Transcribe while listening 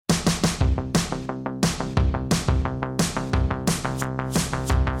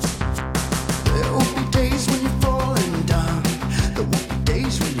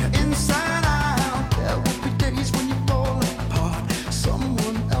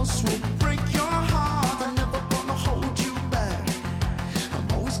else will break your heart. I'm never gonna hold you back.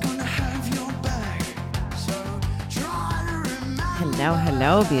 I'm always gonna have your back. So try to remember.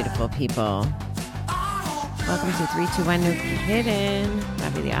 Hello, beautiful people. Welcome to 321 No Kidding.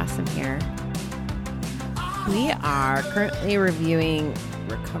 Bobby the Awesome here. We are currently reviewing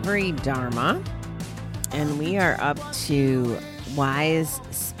Recovery Dharma, and we are up to wise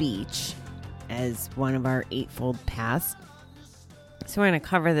speech as one of our eightfold paths. So we're going to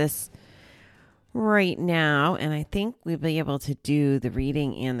cover this right now, and I think we'll be able to do the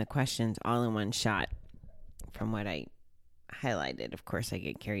reading and the questions all in one shot from what I highlighted. Of course, I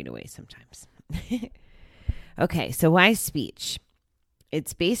get carried away sometimes. Okay, so wise speech.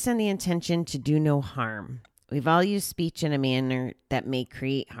 It's based on the intention to do no harm. We've all used speech in a manner that may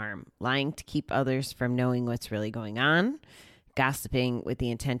create harm, lying to keep others from knowing what's really going on, gossiping with the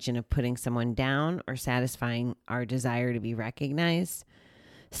intention of putting someone down or satisfying our desire to be recognized,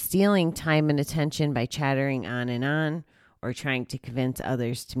 stealing time and attention by chattering on, or trying to convince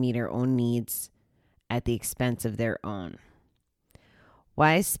others to meet our own needs at the expense of their own.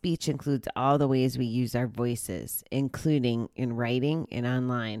 Wise speech includes all the ways we use our voices, including in writing and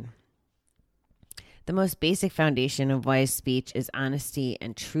online. The most basic foundation of wise speech is honesty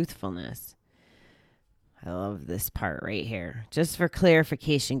and truthfulness. I love this part right here. Just for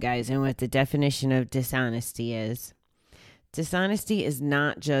clarification, guys, and what the definition of dishonesty is. Dishonesty is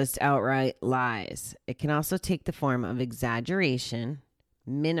not just outright lies. It can also take the form of exaggeration,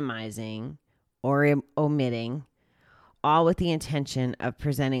 minimizing, or omitting, all with the intention of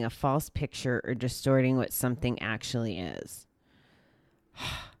presenting a false picture or distorting what something actually is.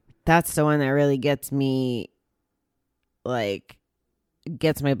 That's the one that really gets me,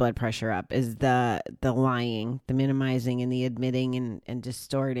 gets my blood pressure up, is the lying, the minimizing, and the admitting and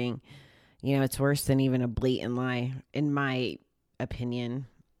distorting. You know, it's worse than even a blatant lie, in my opinion.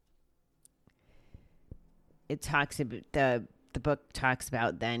 It talks about, the book talks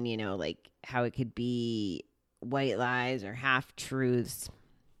about then, you know, like how it could be white lies or half-truths.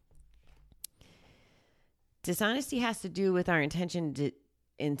 Dishonesty has to do with our intention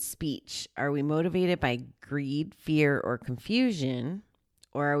in speech. Are we motivated by greed, fear, or confusion?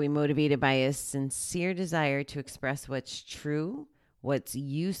 Or are we motivated by a sincere desire to express what's true, what's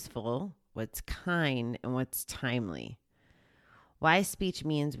useful, what's kind, and what's timely? Wise speech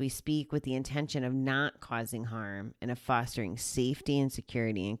means we speak with the intention of not causing harm and of fostering safety and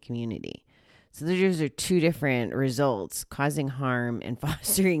security in community. So those are two different results, causing harm and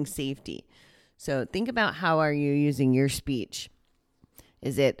fostering safety. So think about, how are you using your speech?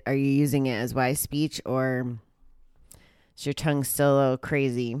 Are you using it as wise speech, or is your tongue still a little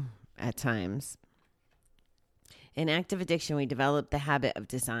crazy at times? In active addiction, we develop the habit of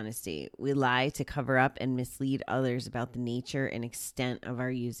dishonesty. We lie to cover up and mislead others about the nature and extent of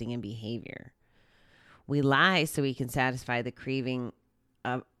our using and behavior. We lie so we can satisfy the craving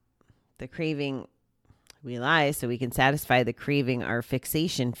our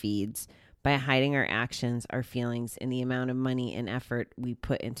fixation feeds by hiding our actions, our feelings, and the amount of money and effort we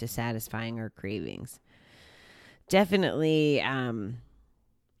put into satisfying our cravings. Definitely,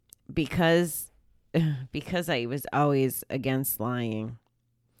 because I was always against lying,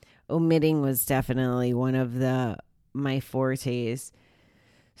 omitting was definitely one of my fortes,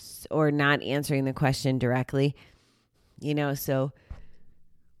 or not answering the question directly. You know, so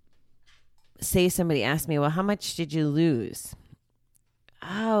say somebody asked me, well, how much did you lose?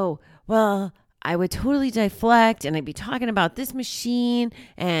 Oh, well, I would totally deflect, and I'd be talking about this machine,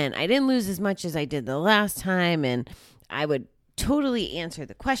 and I didn't lose as much as I did the last time, and I would totally answer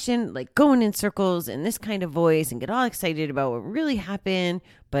the question, like going in circles in this kind of voice and get all excited about what really happened,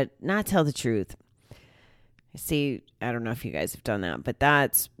 but not tell the truth. See, I don't know if you guys have done that, but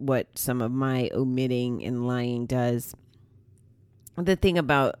that's what some of my omitting and lying does. The thing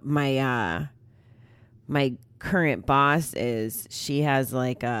about my current boss is she has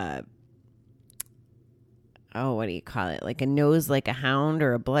like what do you call it? Like a nose like a hound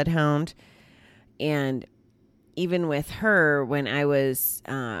or a bloodhound. And even with her, when I was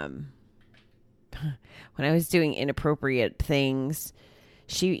doing inappropriate things,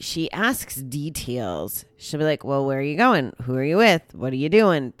 she asks details. She'll be like, well, where are you going? Who are you with? What are you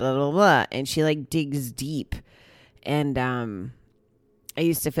doing? Blah, blah, blah. And she like digs deep. And I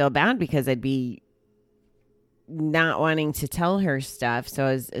used to feel bad because I'd be not wanting to tell her stuff. So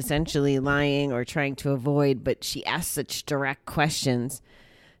I was essentially lying or trying to avoid, but she asked such direct questions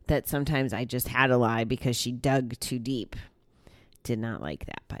that sometimes I just had to lie because she dug too deep. Did not like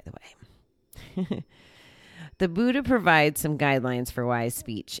that, by the way. The Buddha provides some guidelines for wise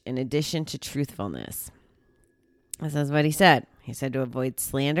speech in addition to truthfulness. This is what he said. He said to avoid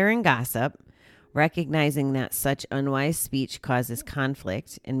slander and gossip, recognizing that such unwise speech causes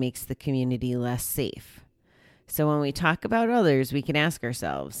conflict and makes the community less safe. So when we talk about others, we can ask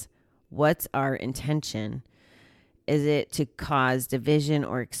ourselves, what's our intention? Is it to cause division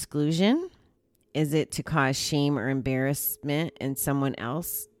or exclusion? Is it to cause shame or embarrassment in someone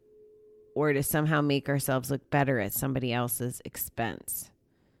else? Or to somehow make ourselves look better at somebody else's expense?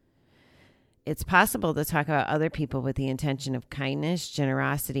 It's possible to talk about other people with the intention of kindness,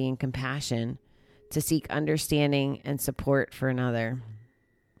 generosity, and compassion, to seek understanding and support for another.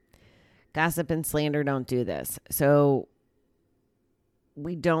 Gossip and slander don't do this. So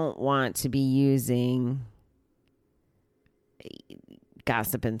we don't want to be using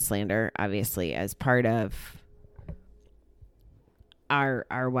gossip and slander, obviously, as part of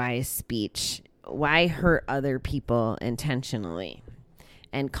our wise speech. Why hurt other people intentionally?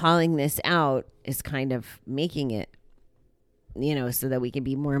 And calling this out is kind of making it, so that we can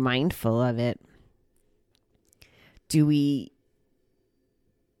be more mindful of it. Do we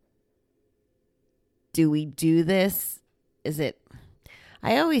do this?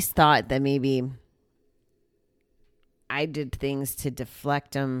 I always thought that maybe I did things to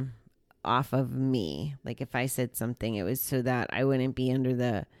deflect them off of me. Like if I said something, it was so that I wouldn't be under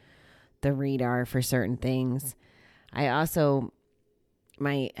the radar for certain things.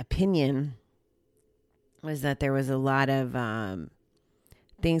 My opinion was that there was a lot of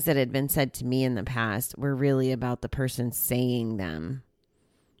things that had been said to me in the past were really about the person saying them.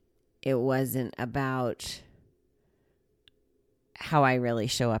 It wasn't about how I really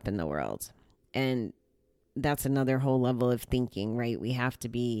show up in the world. And that's another whole level of thinking, right? We have to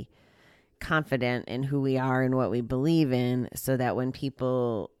be confident in who we are and what we believe in, so that when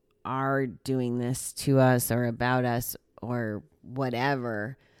people are doing this to us or about us or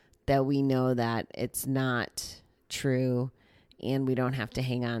whatever, that we know that it's not true and we don't have to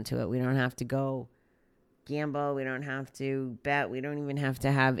hang on to it. We don't have to go gamble. We don't have to bet. We don't even have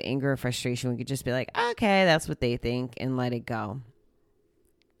to have anger or frustration. We could just be like, okay, that's what they think, and let it go.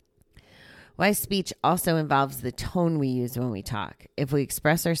 Wise speech also involves the tone we use when we talk. If we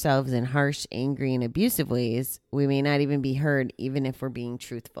express ourselves in harsh, angry, and abusive ways, we may not even be heard, even if we're being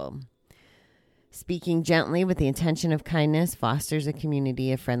truthful. Speaking gently with the intention of kindness fosters a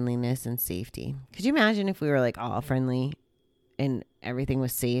community of friendliness and safety. Could you imagine if we were like all friendly and everything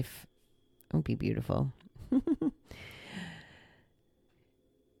was safe? It would be beautiful.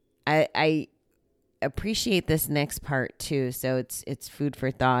 I appreciate this next part too. So it's food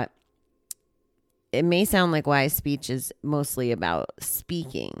for thought. It may sound like wise speech is mostly about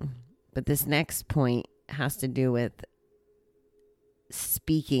speaking, but this next point has to do with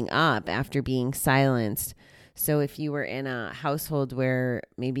speaking up after being silenced. So if you were in a household where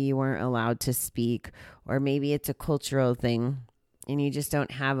maybe you weren't allowed to speak, or maybe it's a cultural thing and you just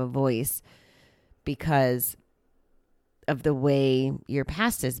don't have a voice because of the way your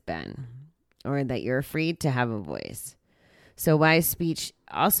past has been, or that you're afraid to have a voice. So wise speech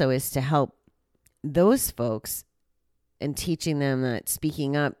also is to help those folks and teaching them that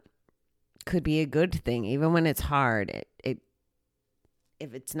speaking up could be a good thing, even when it's hard.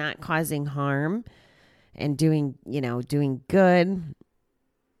 If it's not causing harm and doing good,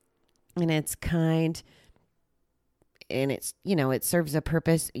 and it's kind, and it's, it serves a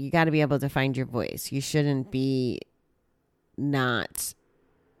purpose, you got to be able to find your voice. You shouldn't be not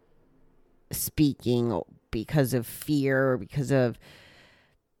speaking because of fear or because of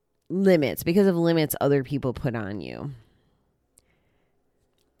limits other people put on you.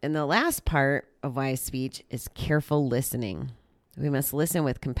 And the last part of wise speech is careful listening. We must listen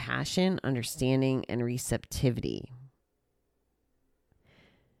with compassion, understanding, and receptivity.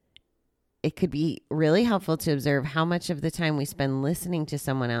 It could be really helpful to observe how much of the time we spend listening to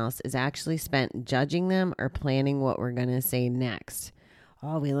someone else is actually spent judging them or planning what we're going to say next.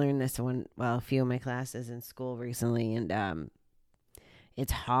 Oh, we learned this a few of my classes in school recently, and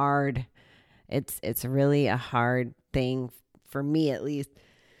it's hard. It's really a hard thing for me, at least.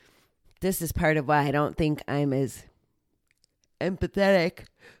 This is part of why I don't think I'm as empathetic.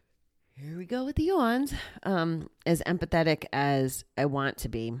 Here we go with the yawns. As empathetic as I want to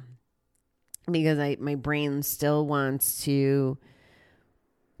be, because my brain still wants to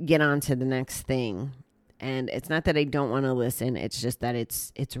get on to the next thing. And it's not that I don't want to listen. It's just that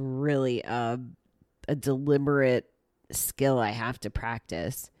it's really a deliberate skill I have to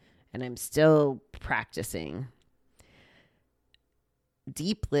practice. And I'm still practicing.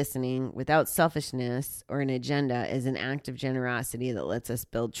 Deep listening without selfishness or an agenda is an act of generosity that lets us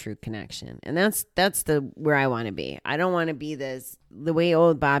build true connection. And that's where I want to be. I don't want to be the way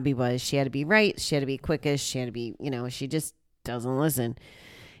old Bobby was. She had to be right. She had to be quickest. She had to be, she just doesn't listen.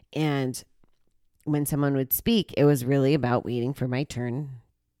 And when someone would speak, it was really about waiting for my turn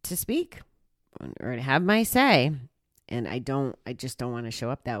to speak or to have my say. And I just don't want to show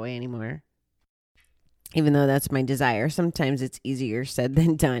up that way anymore. Even though that's my desire, sometimes it's easier said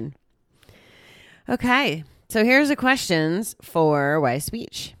than done. Okay, so here's the questions for Wise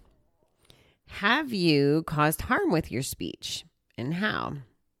Speech. Have you caused harm with your speech, and how?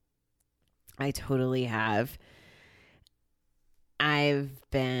 I totally have. I've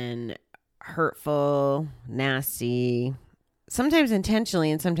been hurtful, nasty, sometimes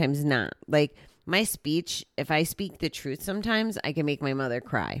intentionally and sometimes not. Like my speech, if I speak the truth sometimes, I can make my mother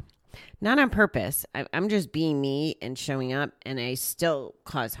cry. Not on purpose. I'm just being me and showing up, and I still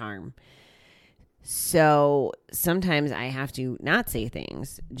cause harm. So sometimes I have to not say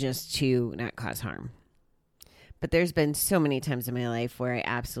things just to not cause harm. But there's been so many times in my life where I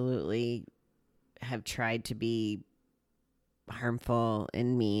absolutely have tried to be harmful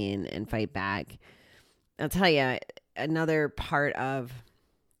and mean and fight back. I'll tell you, another part of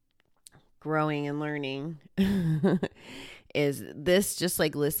growing and learning is this, just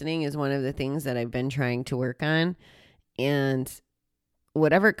like listening, is one of the things that I've been trying to work on. And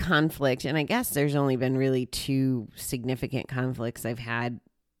whatever conflict, and I guess there's only been really 2 significant conflicts I've had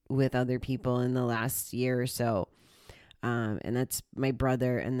with other people in the last year or so. And that's my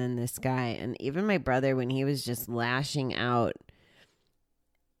brother and then this guy. And even my brother, when he was just lashing out,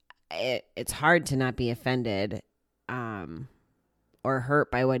 it's hard to not be offended or hurt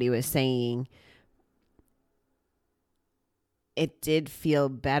by what he was saying. It did feel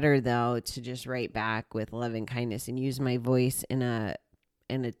better, though, to just write back with love and kindness and use my voice in a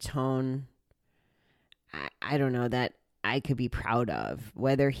tone, I don't know, that I could be proud of.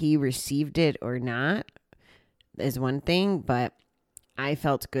 Whether he received it or not is one thing, but I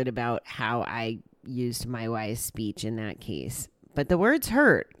felt good about how I used my wise speech in that case. But the words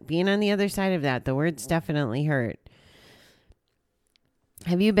hurt. Being on the other side of that, the words definitely hurt.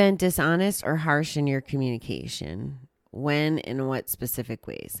 Have you been dishonest or harsh in your communication? When and in what specific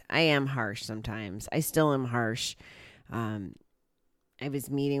ways? I am harsh sometimes. I still am harsh. I was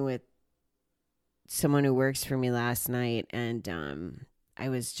meeting with someone who works for me last night, and I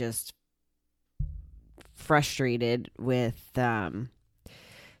was just frustrated with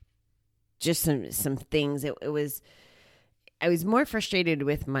just some things. I was more frustrated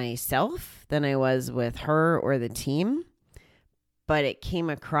with myself than I was with her or the team, but it came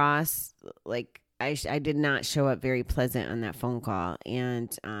across like I did not show up very pleasant on that phone call. And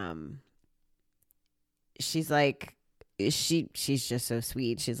she's like, she's just so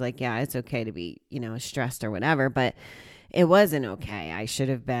sweet. She's like, yeah, it's okay to be, stressed or whatever, but it wasn't okay. I should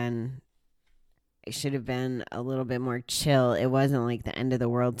have been a little bit more chill. It wasn't like the end of the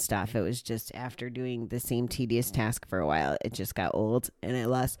world stuff. It was just after doing the same tedious task for a while, it just got old and I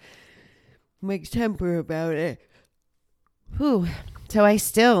lost my temper about it. Whew. So I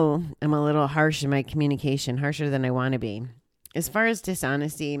still am a little harsh in my communication, harsher than I want to be. As far as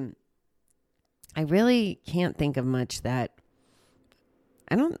dishonesty, I really can't think of much that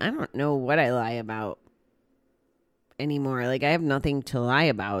I don't know what I lie about anymore. Like I have nothing to lie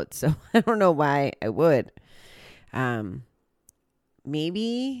about, so I don't know why I would. Maybe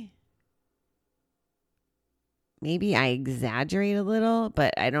I exaggerate a little,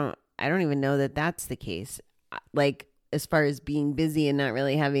 but I don't even know that that's the case. Like as far as being busy and not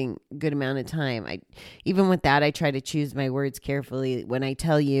really having a good amount of time, even with that, I try to choose my words carefully. When I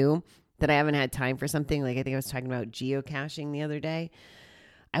tell you that I haven't had time for something, like I think I was talking about geocaching the other day,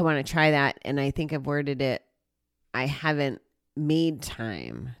 I want to try that, and I think I've worded it, I haven't made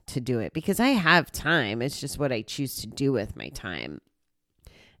time to do it, because I have time. It's just what I choose to do with my time.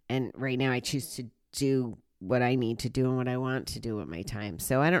 And right now I choose to do what I need to do and what I want to do with my time.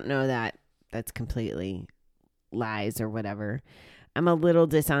 So I don't know that that's completely lies or whatever. I'm a little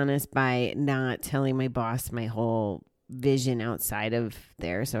dishonest by not telling my boss my whole vision outside of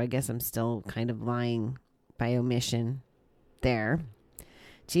there. So I guess I'm still kind of lying by omission there.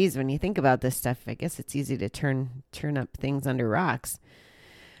 Geez, when you think about this stuff, I guess it's easy to turn up things under rocks.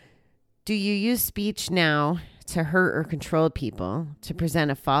 Do you use speech now to hurt or control people, to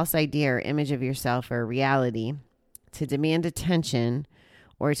present a false idea or image of yourself or a reality, to demand attention,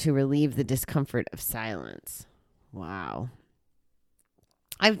 or to relieve the discomfort of silence? Wow.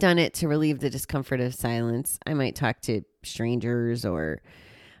 I've done it to relieve the discomfort of silence. I might talk to strangers or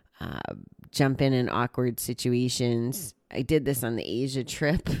jump in awkward situations. I did this on the Asia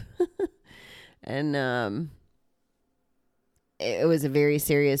trip. And it was a very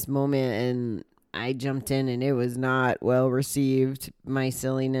serious moment, and I jumped in, and it was not well received, my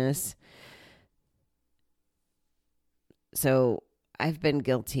silliness. So I've been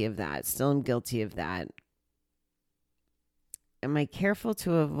guilty of that. Still am guilty of that. Am I careful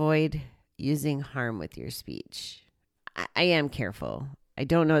to avoid using harm with your speech? I am careful. I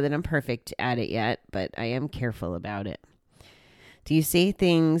don't know that I'm perfect at it yet, but I am careful about it. Do you say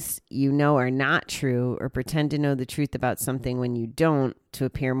things you know are not true or pretend to know the truth about something when you don't to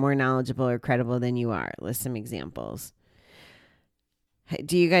appear more knowledgeable or credible than you are? List some examples.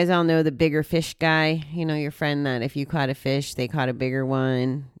 Do you guys all know the bigger fish guy? You know, your friend that if you caught a fish, they caught a bigger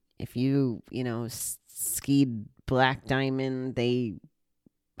one. If you skied Black Diamond, they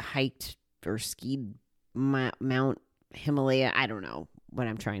hiked or skied Mount Himalaya. I don't know what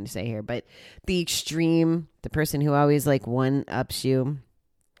I'm trying to say here, but the extreme, the person who always like one-ups you,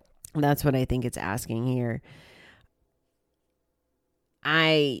 that's what I think it's asking here.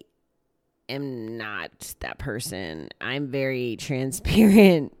 I am not that person. I'm very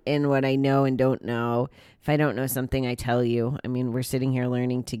transparent in what I know and don't know. If I don't know something, I tell you. I mean, we're sitting here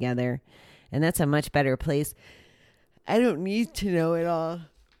learning together, and that's a much better place. I don't need to know it all.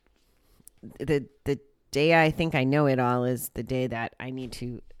 The day I think I know it all is the day that I need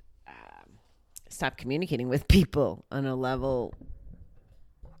to stop communicating with people on a level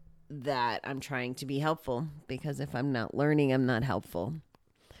that I'm trying to be helpful, because if I'm not learning, I'm not helpful.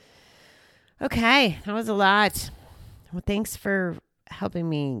 Okay, that was a lot. Well, thanks for helping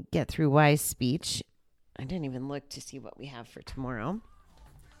me get through wise speech. I didn't even look to see what we have for tomorrow.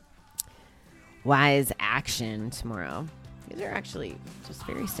 Wise action tomorrow. These are actually just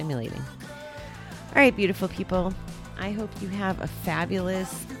very stimulating. All right, beautiful people. I hope you have a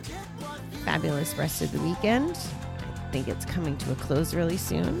fabulous rest of the weekend. I think it's coming to a close really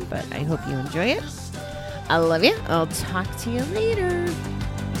soon, but I hope you enjoy it. I love you. I'll talk to you later.